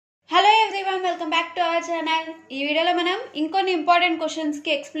Our channel. ఈ వీడియోలో మనం ఇంకొన్ని ఇంపార్టెంట్ క్వశ్చన్స్ కి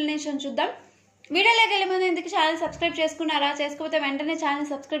ఎక్స్ప్లెనేషన్ చూద్దాం. వీడియోలోకి వెళ్ళే ముందు ఇందుకు ఛానల్ సబ్స్క్రైబ్ చేసుకున్నారా? చేసుకోకపోతే వెంటనే ఛానల్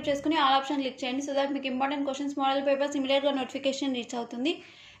సబ్స్క్రైబ్ చేసుకుని ఆల్ ఆప్షన్ క్లిక్ చేయండి. సో దట్ మీకు important questions model papers immediate గా నోటిఫికేషన్ రీచ్ అవుతుంది.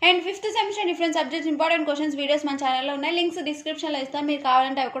 And 5th semester different subjects important questions videos మన ఛానల్లో ఉన్నాయి. లింక్స్ డిస్క్రిప్షన్ లో ఇస్తాం. మీరు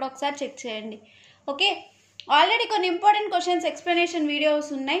కావాలంటే అవి కూడా ఒకసారి చెక్ చేయండి. ఓకే, ఆల్రెడీ కొన్ని ఇంపార్టెంట్ క్వశ్చన్స్ ఎక్స్ప్లెనేషన్ వీడియోస్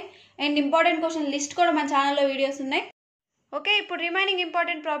ఉన్నాయి అండ్ ఇంపార్టెంట్ క్వశ్చన్ లిస్ట్ కూడా మన ఛానల్లో వీడియోస్ ఉన్నాయి. ఓకే, ఇప్పుడు రిమైనింగ్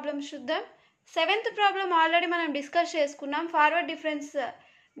ఇంపార్టెంట్ ప్రాబ్లమ్స్ చూద్దాం. 7th ప్రాబ్లం ఆల్రెడీ మనం డిస్కస్ చేసుకున్నాం. ఫార్వర్డ్ డిఫరెన్స్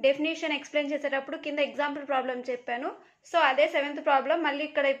డెఫినేషన్ ఎక్స్ప్లెయిన్ చేసేటప్పుడు కింద ఎగ్జాంపుల్ ప్రాబ్లం చెప్పాను. సో అదే 7th ప్రాబ్లం, మళ్ళీ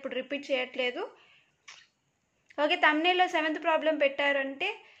ఇక్కడ ఇప్పుడు రిపీట్ చేయట్లేదు. ఓకే, థంబ్నెయిల్లో 7th ప్రాబ్లం పెట్టారంటే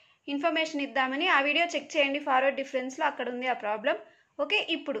ఇన్ఫర్మేషన్ ఇద్దామని. ఆ వీడియో చెక్ చేయండి, ఫార్వర్డ్ డిఫరెన్స్లో అక్కడ ఉంది ఆ ప్రాబ్లం. ఓకే,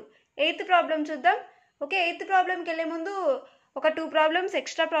 ఇప్పుడు 8th ప్రాబ్లం చూద్దాం. ఓకే, 8th ప్రాబ్లంకి వెళ్ళే ముందు ఒక 2 ప్రాబ్లమ్స్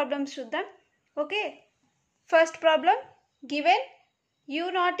ఎక్స్ట్రా ప్రాబ్లమ్స్ చూద్దాం. Okay, first problem given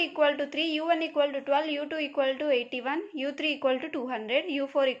u0 equal to 3, u1 equal to 12, u2 equal to 81, u3 equal to 200,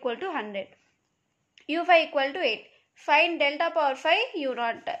 u4 equal to 100, u5 equal to 8. Find delta power 5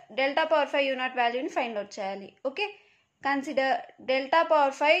 u0. Delta power 5 u0 value ni find out cheyali. Okay, consider delta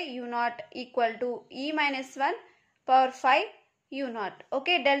power 5 u0 equal to e minus 1 power 5 u0.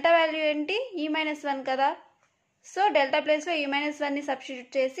 Okay, delta value enti e minus 1 kada. So delta place lo e minus 1 ni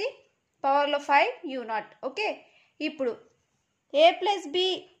substitute chesi power lo 5 u0. Okay, ఇప్పుడు a plus b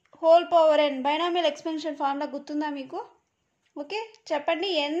whole power n binomial expansion formula గుర్తుందా మీకు? Okay, చెప్పండి.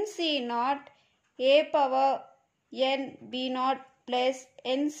 nc0 a power n b0 plus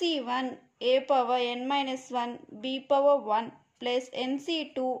nc1 a power n minus 1 b power 1 plus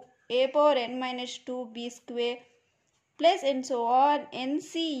nc2 a power n minus 2 b square plus and so on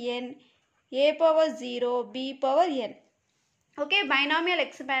ncn a power 0 b power n. Okay, binomial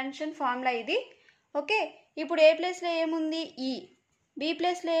expansion formula ఇది. Okay, ఇప్పుడు ఏ ప్లేస్లో ఏముంది? ఈ. B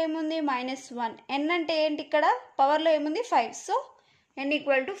ప్లేస్లో ఏముంది? -1. ఎన్ అంటే ఏంటి? ఇక్కడ పవర్లో ఏముంది? 5. So n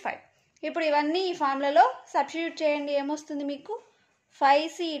equal to 5. ఇప్పుడు ఇవన్నీ ఈ ఫార్ములాలో సబ్స్టిట్యూట్ చేయండి. ఏమొస్తుంది మీకు?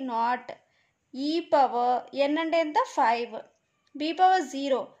 5c0 ఈ పవర్ n అంటే ఎంత? 5. బి పవర్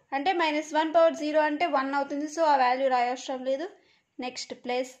 0 అంటే -1 పవర్ 0 అంటే 1 అవుతుంది. సో ఆ వాల్యూ రాయవసరం లేదు. నెక్స్ట్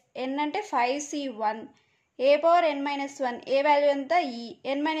ప్లస్ n అంటే 5c1 ఏ పవర్ n మైనస్ 1 ఏ వాల్యూ ఎంత? ఈ.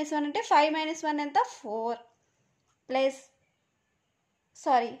 n మైనస్ 1 అంటే 5 మైనస్ 1 ఎంత? 4 ప్లస్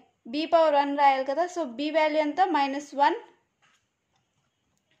బి పవర్ 1 రాయాలి కదా. సో బి వాల్యూ ఎంత? -1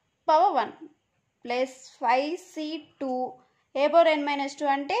 పవర్ 1 ప్లస్ 5c2 ఏ పవర్ n మైనస్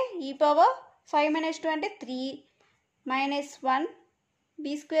 2 అంటే ఈ పవర్ 5 మైనస్ 2 అంటే 3 మైనస్ 1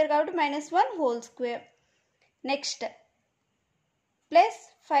 బి స్క్వేర్ కాబట్టి -1 whole square. Next plus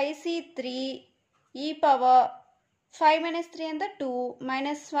 5c3 ఈ పవర్ 5 మైనస్ 3 ఎంత? 2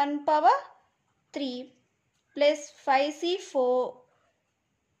 minus 1 power 3 plus 5c4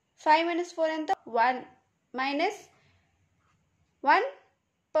 5 minus 4 ఎంత? 1 minus 1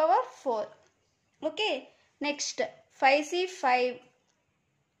 power 4. Okay, next 5c5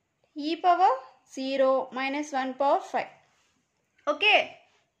 ఈ power 0 minus 1 power 5. Okay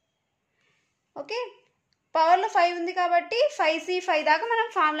okay, పవర్లో 5 ఉంది కాబట్టి 5c5 దాకా మనం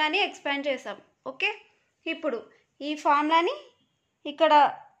ఫార్ములాని ఎక్స్పాండ్ చేసాం. ఓకే, ఇప్పుడు ఈ ఫార్ములాని ఇక్కడ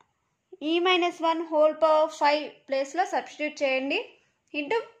e మైనస్ 1 హోల్ పవర్ 5 ప్లేస్లో సబ్స్టిట్యూట్ చేయండి.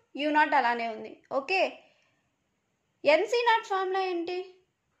 ఇంటూ u0 అలానే ఉంది. ఓకే, nc0 ఫార్ములా ఏంటి?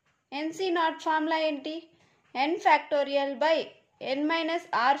 nc0 ఫార్ములా ఏంటి? n factorial by n minus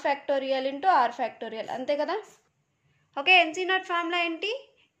r factorial into r factorial, అంతే కదా. ఓకే, nc0 ఫార్ములా ఏంటి?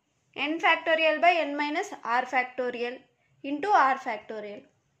 n factorial by n minus r factorial into r factorial.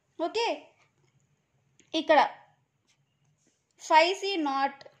 Okay, ఇక్కడ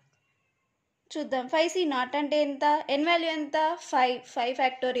 5c0 చూద్దాం. 5c0 అంటే ఎంత? n value ఎంత? 5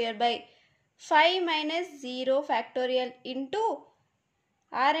 factorial by 5 minus 0 factorial into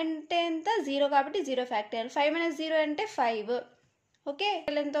r అంటే ఎంత? 0 కాబట్టి 0 ఫ్యాక్టోరియల్. 5 మైనస్ 0 అంటే 5. ఓకే,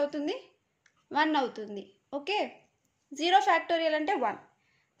 ఎంత అవుతుంది? 1 అవుతుంది. ఓకే, 0 ఫ్యాక్టోరియల్ అంటే 1.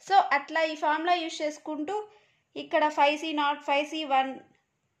 సో అట్లా ఈ ఫార్ములా యూజ్ చేసుకుంటూ ఇక్కడ 5c0 5c1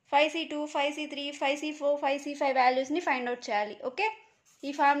 5c2 5c3 5c4 5c5 వాల్యూస్ని ఫైండ్ అవుట్ చేయాలి. ఓకే, ఈ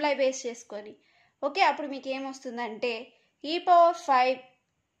ఫార్ములా బేస్ చేసుకొని. ఓకే, అప్పుడు మీకు ఏమొస్తుందంటే ఈ పవర్ 5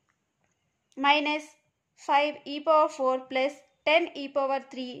 మైనస్ 5 ఈ పవర్ 4 ప్లస్ 10 ఈ పవర్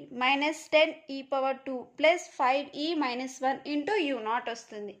 3 మైనస్ 10 ఈ పవర్ 2 ప్లస్ 5 ఈ మైనస్ 1 ఇంటూ u0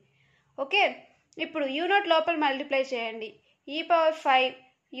 వస్తుంది. ఓకే, ఇప్పుడు u0 లోపల మల్టిప్లై చేయండి. ఈ పవర్ 5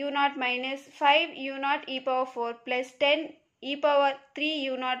 u0 మైనస్ 5 u0 ఈ పవర్ 4 ప్లస్ 10 ఈ పవర్ 3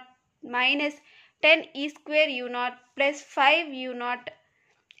 u0 మైనస్ 10 ఈ స్క్వేర్ u0 ప్లస్ 5 u0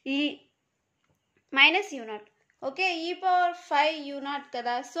 ఈ మైనస్ u0. ఓకే, ఈ పవర్ 5 u0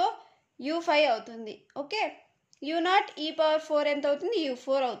 కదా. సో u5 అవుతుంది. ఓకే, u0 e⁴ ఎంత అవుతుంది?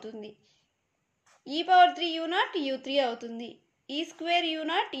 u4 అవుతుంది. e⁴ u0 u3 అవుతుంది. e²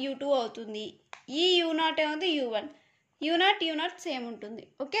 u0 u2 అవుతుంది. ఈ u0 ఏమవుతుంది? u1. u0 సేమ్ ఉంటుంది.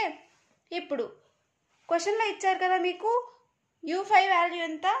 ఓకే, ఇప్పుడు క్వశ్చన్లో ఇచ్చారు కదా మీకు u5 వాల్యూ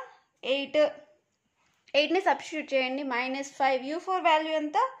ఎంత? 8. 8ని సబ్స్టిట్యూట్ చేయండి. -5. u4 వాల్యూ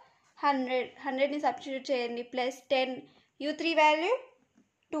ఎంత? 100. 100ని సబ్స్టిట్యూట్ చేయండి. +10. u3 వాల్యూ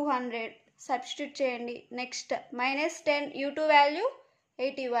 200 సబ్స్టిట్యూట్ చేయండి. Next -10 u2 value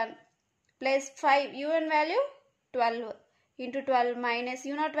 81 +5 u1 value 12 × 12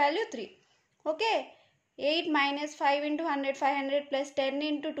 u0 value 3. Okay, 8 - 5 × 100 500 +10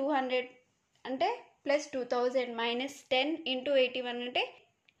 × 200 అంటే +2000 -10 × 81 అంటే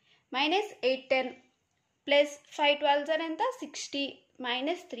 -810 +5 12 ఎంత? 60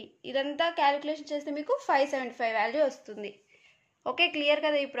 -3. ఇదంతా క్యాలిక్యులేషన్ చేస్తే మీకు 575 వాల్యూ వస్తుంది. ఓకే, క్లియర్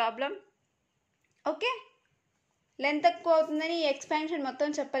కదా ఈ ప్రాబ్లం? ఓకే, లెంత్ ఎక్కువ అవుతుందని ఈ ఎక్స్పాన్షన్ మొత్తం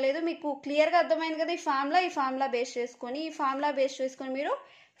చెప్పలేదు, మీకు క్లియర్గా అర్థమైంది కదా. ఈ ఫార్ములా బేస్ చేసుకొని మీరు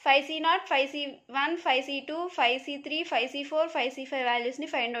 5C0 5C1 5C2 5C3 5C4 5C5 వాల్యూస్ని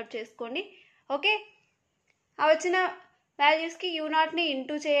ఫైండ్ అవుట్ చేసుకోండి. ఓకే, ఆ వచ్చిన వాల్యూస్కి u0ని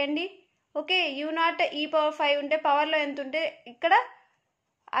ఇంటూ చేయండి. ఓకే, u0 e⁴ ఉంటే పవర్లో ఎంత ఉంటే ఇక్కడ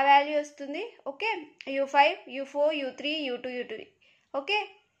ఆ వాల్యూ వస్తుంది. Okay, u5 u4 u3 u2 u3. Okay,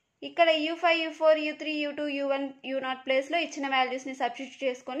 ఇక్కడ u5 u4 u3 u2 u1 u0 ప్లేస్లో ఇచ్చిన వాల్యూస్ని సబ్స్టిట్యూట్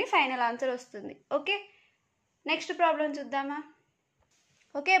చేసుకొని ఫైనల్ ఆన్సర్ వస్తుంది. ఓకే, నెక్స్ట్ ప్రాబ్లం చూద్దామా?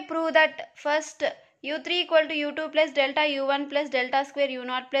 Okay, prove that first u3 = u2 + delta u1 + delta²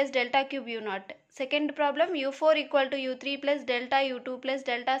 u0 + delta³ u0. Second problem u4 = u3 + delta u2 +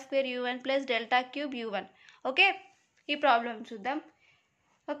 delta² u1 + delta³ u1. Okay, ఈ problem చూద్దాం.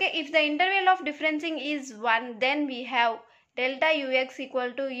 Okay, if the interval of differencing is 1 then we have delta ux =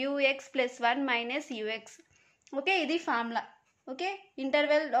 ux + 1 - ux. Okay, ఇది formula. Okay,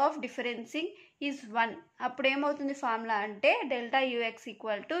 interval of differencing is 1 అప్పుడు ఏమవుతుంది formula అంటే delta ux =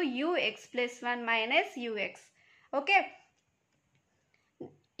 ux + 1 - ux. Okay,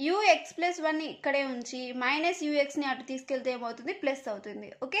 ux + 1 ఇక్కడే ఉంచి -ux ని అటు తీసుకెళ్తే ఏమవుతుంది? ప్లస్ అవుతుంది.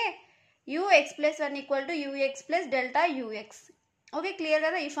 Okay, ux + 1 = ux + delta ux. Okay, clear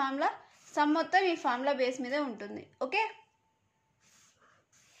కదా? ఈ ఫార్ములా సమ్ మొత్తం ఈ ఫార్ములా బేస్ మీదే ఉంటుంది. ఓకే,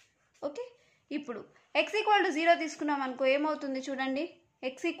 ఓకే, ఇప్పుడు x = 0 తీసుకున్నాం అనుకో ఏమవుతుంది చూడండి.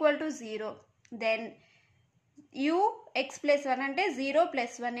 x = 0 దెన్ ux + 1 అంటే 0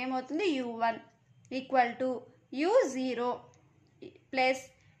 + 1 ఏమవుతుంది? u1 = u0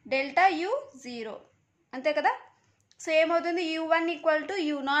 + delta u0 అంతే కదా. సో ఏమవుతుంది? u1 =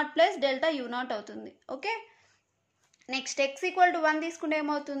 u0 + delta u0 అవుతుంది. ఓకే, నెక్స్ట్ x = 1 తీసుకుంటే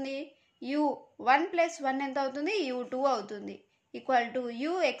ఏమవుతుంది? u1 + 1 ఎంత అవుతుంది? u2 అవుతుంది.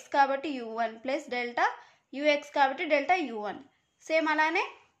 ux కాబట్టి u1 + delta ux కాబట్టి delta u1. సేమ్ అలానే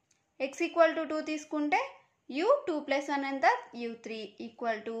x = 2 తీసుకుంటే u2 + 1 ఎంత? u3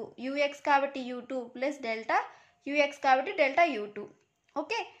 ux కాబట్టి u2 + delta ux కాబట్టి delta u2.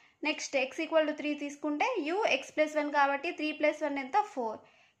 Okay, next x = 3 తీసుకుంటే ux + 1 కాబట్టి 3 + 1 ఎంత? 4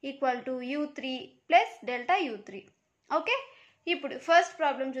 u3 + delta u3. ఓకే, ఇప్పుడు ఫస్ట్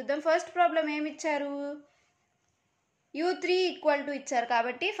ప్రాబ్లం చూద్దాం. ఫస్ట్ ప్రాబ్లం ఏమి ఇచ్చారు? u3 = ఇచ్చారు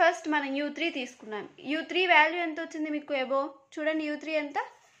కాబట్టి ఫస్ట్ మనం u3 తీసుకున్నాం. u3 వాల్యూ ఎంత వచ్చింది మీకు? ఎబో చూడండి, u3 ఎంత?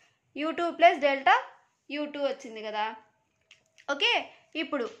 u2 + delta u2 వచ్చింది కదా. ఓకే,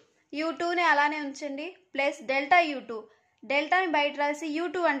 ఇప్పుడు u2ని అలానే ఉంచండి ప్లస్ delta u2. డెల్టాని బయట రాసి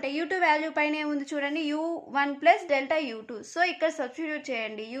u2 అంటే u2 వాల్యూ పైన ఏముంది చూడండి, u1 + delta u2. సో ఇక్కడ సబ్స్టిట్యూట్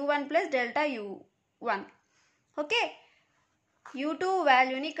చేయండి u1 + delta u1. Okay, u2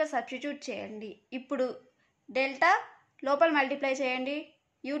 వాల్యూని ఇక్కడ సబ్స్టిట్యూట్ చేయండి. ఇప్పుడు డెల్టా లోపల మల్టిప్లై చేయండి.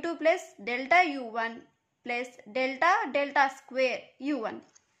 u2 + delta u1 + delta² u1.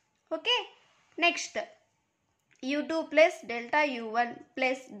 Okay, next u2 + delta u1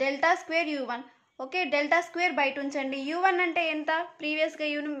 + delta² u1. Okay, delta² బయట ఉంచండి. u1 అంటే ఎంత? ప్రీవియస్గా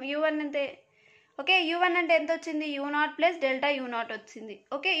u1 అంటే ఓకే, u1 అంటే ఎంత వచ్చింది? u0 + delta u0 వచ్చింది.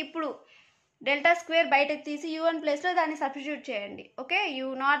 ఓకే, ఇప్పుడు delta² బయటకు తీసి u1 ప్లేస్లో దాన్ని సబ్స్టిట్యూట్ చేయండి. Okay,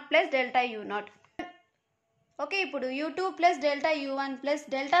 u0 + delta u0. Okay, ఇప్పుడు u2 + delta u1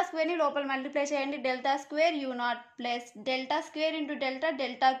 + delta²ని లోపల మల్టిప్లై చేయండి. delta² u0 + delta² ×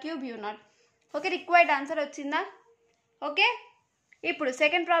 delta³ u0. Okay, required answer వచ్చిందా? ఓకే, ఇప్పుడు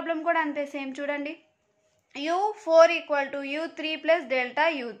సెకండ్ ప్రాబ్లం కూడా అంతే సేమ్ చూడండి. u4 = u3 + delta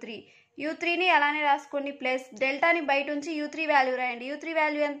u3. u3ని అలానే రాసుకోండి ప్లస్ డెల్టాని బయట ఉంచి u3 వాల్యూ రాయండి. u3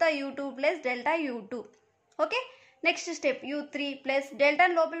 వాల్యూ ఎంత? u2 + delta u2. Okay, next step u3 +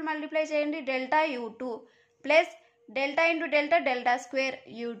 డెల్టాని లోపల మల్టిప్లై చేయండి. delta u2 + delta × delta delta²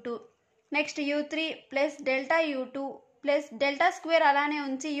 u2. Next u3 plus delta u2 plus delta square అలానే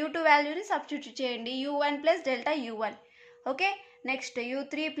ఉంచి u2 వాల్యూని సబ్స్టిట్యూట్ చేయండి, u1 plus delta u1. Okay, next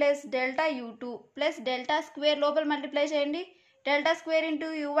u3 plus delta u2 plus delta square లోపల multiply చేయండి, delta square into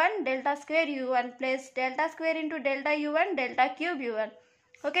u1 delta square u1 plus delta square into delta u1 delta cube u1.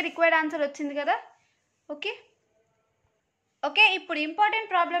 Okay, required answer వచ్చింది కదా. Okay okay ఇప్పుడు important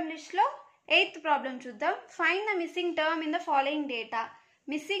problem లిస్ట్లో 8th problem చూద్దాం. Find the missing term in the following data.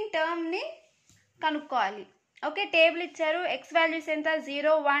 Missing టర్మ్ని కనుక్కోవాలి. Okay, table ఇచ్చారు, X values ఎంత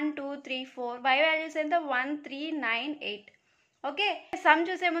 0 1 2 3 4, why values ఎంత 1 3 9 8. Okay, some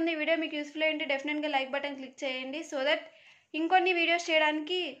చూసే ముందు ఈ వీడియో మీకు యూస్ఫుల్ ఏంటి డెఫినెట్గా లైక్ బటన్ క్లిక్ చేయండి, సో దట్ ఇంకొన్ని వీడియోస్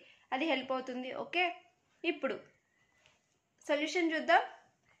చేయడానికి అది హెల్ప్ అవుతుంది. ఓకే, ఇప్పుడు సొల్యూషన్ చూద్దాం.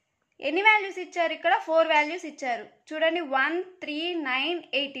 ఎన్ని వాల్యూస్ ఇచ్చారు? ఇక్కడ 4 వాల్యూస్ ఇచ్చారు. చూడండి 1 3 9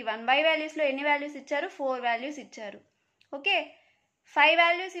 81. వై వాల్యూస్లో ఎన్ని వాల్యూస్ ఇచ్చారు? 4 వాల్యూస్ ఇచ్చారు. ఓకే, 5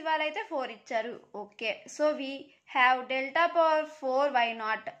 వాల్యూస్ ఇవ్వాలైతే 4 ఇచ్చారు. Okay, so we have delta power 4 why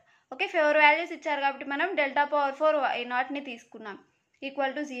not. Okay, 4 values ఇచ్చారు కాబట్టి మనం డెల్టా పవర్ 4 వై నాట్ని తీసుకున్నాం,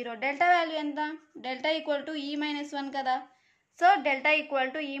 ఈక్వల్ టు 0. డెల్టా వాల్యూ ఎంత? డెల్టా ఈక్వల్ టు e-1 కదా. So delta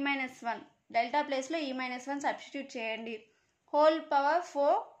equal to e-1. Delta ప్లేస్లో e-1 సబ్స్టిట్యూట్ చేయండి, whole power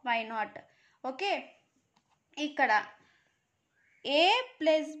 4 why not. Okay, ఇక్కడ ఏ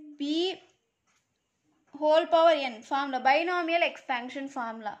plus B whole power n formula, binomial expansion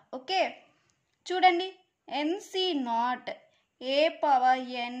formula. Okay, చూడండి ఎన్సి not a power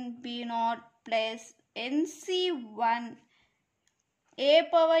n B not plus NC1 a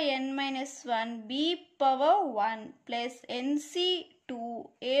power n-1 b power 1 plus NC2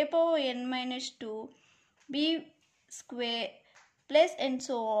 a power n-2 b square plus and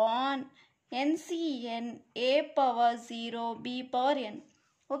so on NCn a power 0 b power n.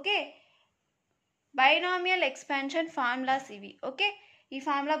 Okay, binomial expansion formulas ఇవి. Okay, ఈ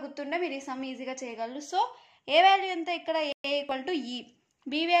formula గుర్తుండే మీరు ఈ some ఈజీగా చేయగలరు. So ఏ value ఎంత? ఇక్కడ ఏ equal to ఈ,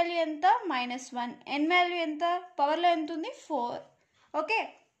 బి వాల్యూ ఎంత -1, ఎన్ వాల్యూ ఎంత? పవర్లో ఎంత ఉంది 4. ఓకే,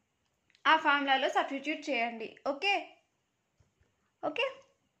 ఆ ఫార్ములాలో సబ్స్టిట్యూట్ చేయండి. ఓకే ఓకే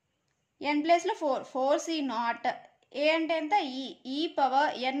ఎన్ ప్లేస్లో 4, 4c నాట్, ఏ అంటే ఎంత ఈ పవర్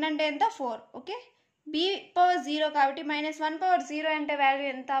ఎన్ అంటే ఎంత 4. ఓకే, బి పవర్ 0 కాబట్టి -1 పవర్ 0 అంటే వాల్యూ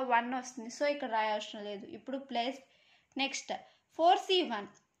ఎంత 1 వస్తుంది. సో ఇక్కడ రాయాల్సిన లేదు. ఇప్పుడు ప్లస్ నెక్స్ట్ 4c1,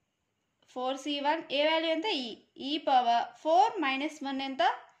 4c1 ఏ వాల్యూ ఎంత ఈ పవర్ 4 -1 ఎంత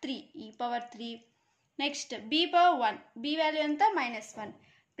 3, ఈ power 3. Next B power 1, B value ఎంత -1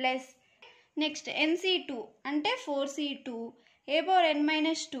 ప్లస్ నెక్స్ట్ NC2 అంటే 4c2 ఏ పవర్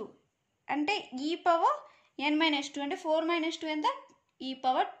n-2 అంటే ఈ పవర్ n-2 అంటే 4 - 2 ఎంత ఈ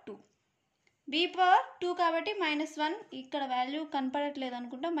పవర్ 2, బి పవర్ 2 కాబట్టి -1 ఇక్కడ వాల్యూ కనపడట్లేదు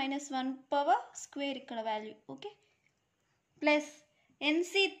అనుకుంటా, -1 పవర్ స్క్వేర్ ఇక్కడ వాల్యూ. ఓకే, ప్లస్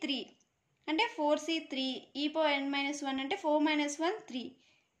NC3 అంటే 4c3 ఈ పవర్ n-1 అంటే 4 - 1 3,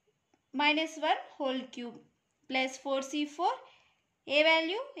 -1 హోల్ క్యూబ్ ప్లస్ 4c4 ఏ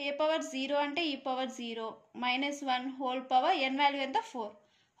వాల్యూ ఏ పవర్ 0 అంటే ఈ power 0 -1 whole power n value ఎంత 4.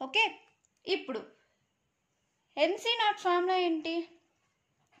 ఓకే, ఇప్పుడు NC నాట్ ఫార్ములా ఏంటి?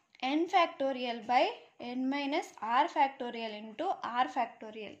 n factorial by n - r factorial into r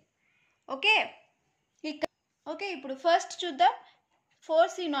factorial. Okay, ఇక్కడ okay ఇప్పుడు ఫస్ట్ చూద్దాం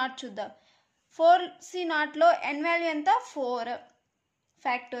 4c నాట్ చూద్దాం. 4c నాట్లో n వాల్యూ ఎంత 4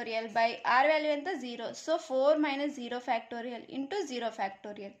 ఫ్యాక్టోరియల్ బై r వాల్యూ ఎంత 0. So 4 - 0 factorial into 0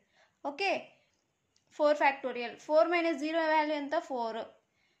 factorial. Okay, 4 factorial, 4 - 0 value ఎంత 4,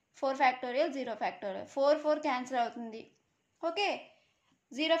 4 factorial 0 factorial, 4 4 cancel అవుతుంది. Okay,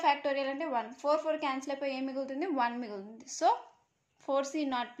 0 factorial అంటే 1, 4 4 cancel అయిపోయి ఏం మిగులుతుంది 1 మిగులుతుంది. సో 4c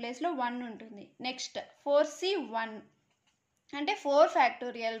నాట్ ప్లేస్లో 1 ఉంటుంది. నెక్స్ట్ 4c1 అంటే 4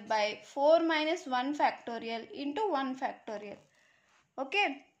 factorial by 4 - 1 factorial into 1 factorial. Okay,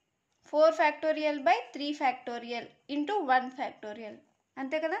 4 factorial by 3 factorial into 1 factorial,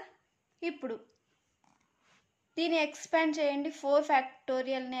 అంతే కదా. ఇప్పుడు దీన్ని ఎక్స్పాండ్ చేయండి. 4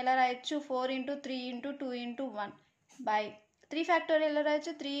 ఫ్యాక్టోరియల్ని ఎలా రాయొచ్చు 4 × 3 × 2 × 1 బై 3 ఫ్యాక్టోరియల్ ఎలా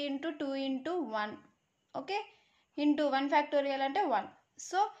రాయొచ్చు 3 × 2 × 1. ఓకే, ఇంటూ 1 ఫ్యాక్టోరియల్ అంటే 1.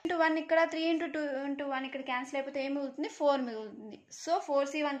 సో ఇంటూ 1 ఇక్కడ 3 × 2 × 1 ఇక్కడ క్యాన్సిల్ అయిపోతే ఏం మిగులుతుంది 4 మిగులుతుంది. సో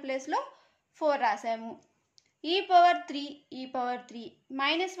 4c1 ప్లేస్లో 4 రాసాము. ఈ పవర్ 3 ఈ పవర్ 3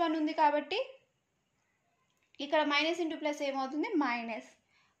 -1 ఉంది కాబట్టి ఇక్కడ మైనస్ ఇంటూ ప్లస్ ఏమవుతుంది minus.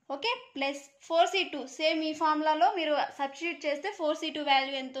 Okay, plus 4c2 same ఈ ఫార్ములాలో మీరు సబ్స్టిట్యూట్ చేస్తే 4c2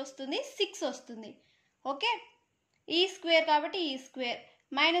 వాల్యూ ఎంత వస్తుంది 6 వస్తుంది. ఓకే, ఈ స్క్వేర్ కాబట్టి ఈ స్క్వేర్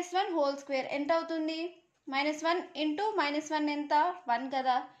 -1 హోల్ స్క్వేర్ ఎంత అవుతుంది -1 ఇంటూ -1 ఎంత 1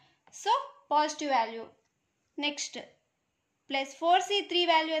 కదా. So positive value. Next plus 4c3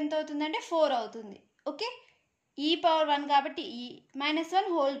 value ఎంత అవుతుందంటే 4 అవుతుంది. ఓకే, e⁻1 కాబట్టి -1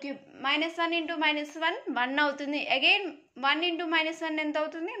 హోల్ క్యూబ్, -1 ఇంటూ -1 1 అవుతుంది. అగైన్ 1 ఇంటూ -1 ఎంత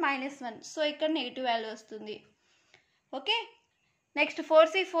అవుతుంది? -1. సో ఇక్కడ నెగిటివ్ వాల్యూ వస్తుంది. ఓకే, నెక్స్ట్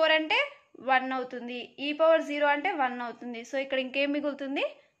 4c4 అంటే 1 అవుతుంది. e⁻0 అంటే 1 అవుతుంది. సో ఇక్కడ ఇంకేం మిగులుతుంది?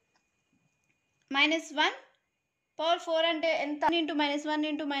 -1/4 అంటే ఎంత? 1 ఇంటూ -1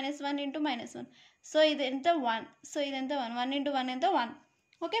 ఇంటూ -1 ఇంటూ -1. సో ఇది ఎంత? 1. సో ఇది ఎంత? 1 ఇంటూ 1 ఎంత? 1.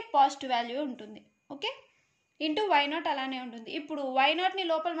 ఓకే, పాజిటివ్ వాల్యూ ఉంటుంది. ఓకే, ఇంటూ y0 అలానే ఉంటుంది. ఇప్పుడు y0ని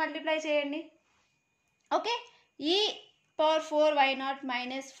లోపల మల్టిప్లై చేయండి. Okay, e⁻4y0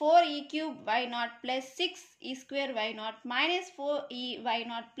 minus 4e³ y0 plus 6e² y0 minus 4e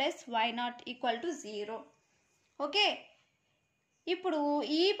y0 plus y0 equal to 0. Okay, ఇప్పుడు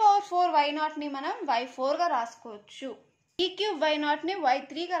e⁻4y0ని మనం y4గా రాసుకోవచ్చు. e³ y0ని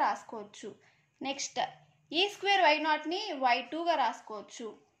y3గా రాసుకోవచ్చు. నెక్స్ట్ e² y0ని y2గా రాసుకోవచ్చు.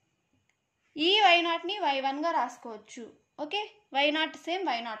 ఈ y0ని y1గా రాసుకోవచ్చు. ఓకే, y0 సేమ్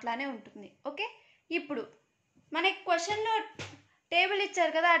y0 లానే ఉంటుంది. ఓకే, ఇప్పుడు మనకి క్వశ్చన్లో టేబుల్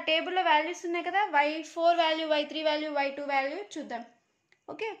ఇచ్చారు కదా, ఆ టేబుల్లో వాల్యూస్ ఉన్నాయి కదా, y4 value, y3 value, y2 value చూద్దాం.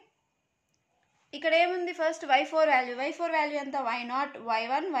 ఓకే, ఇక్కడ ఏముంది? ఫస్ట్ y4 వాల్యూ ఎంత? y0,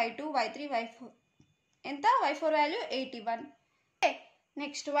 y1, y2, y3, y4 ఎంత? y4 value 81.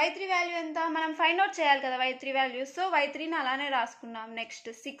 Next y3 value ఎంత? మనం ఫైండ్ అవుట్ చేయాలి కదా y3 వాల్యూ. సో y3ని అలానే రాసుకున్నాం. నెక్స్ట్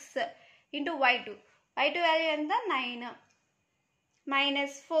 6 ఇంటూ y2 వాల్యూ ఎంత? 9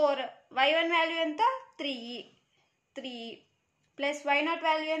 మైనస్ 4 y1 వాల్యూ ఎంత? 3 ప్లస్ y0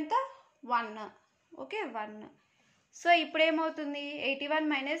 వాల్యూ ఎంత? 1. ఓకే, 1. సో ఇప్పుడు ఏమవుతుంది? 81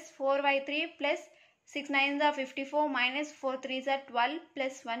 minus 4y3 plus 6 9s are 54 minus 4 3s are 12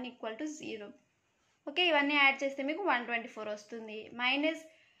 plus 1 equal to 0. Okay, ఇవన్నీ యాడ్ చేస్తే మీకు 124 వస్తుంది. Minus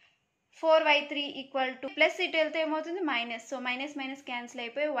 4y3 equal to plus ఇటు వెళ్తే ఏమవుతుంది? Minus. So minus minus cancel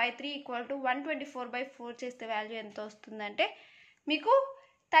అయిపోయి y3 ఈక్వల్ టు 124/4 చేస్తే వాల్యూ ఎంత వస్తుందంటే మీకు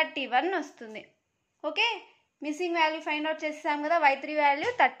 31 వస్తుంది. Okay, missing value find out చేసాం కదా, y3 వాల్యూ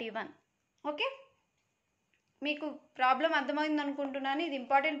 31. ఓకే, మీకు ప్రాబ్లం అర్థమైంది అనుకుంటున్నాను. ఇది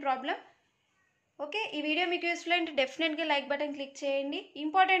ఇంపార్టెంట్ ప్రాబ్లం. ఓకే, ఈ వీడియో మీకు యూస్ఫుల్ అంటే డెఫినెట్గా లైక్ బటన్ క్లిక్ చేయండి.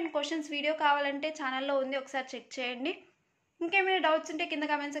 ఇంపార్టెంట్ క్వశ్చన్స్ వీడియో కావాలంటే ఛానల్లో ఉంది, ఒకసారి చెక్ చేయండి. ఇంకేమైనా డౌట్స్ ఉంటే కింద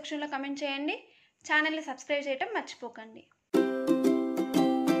కామెంట్ సెక్షన్లో కామెంట్ చేయండి. ఛానల్ని సబ్స్క్రైబ్ చేయడం మర్చిపోకండి.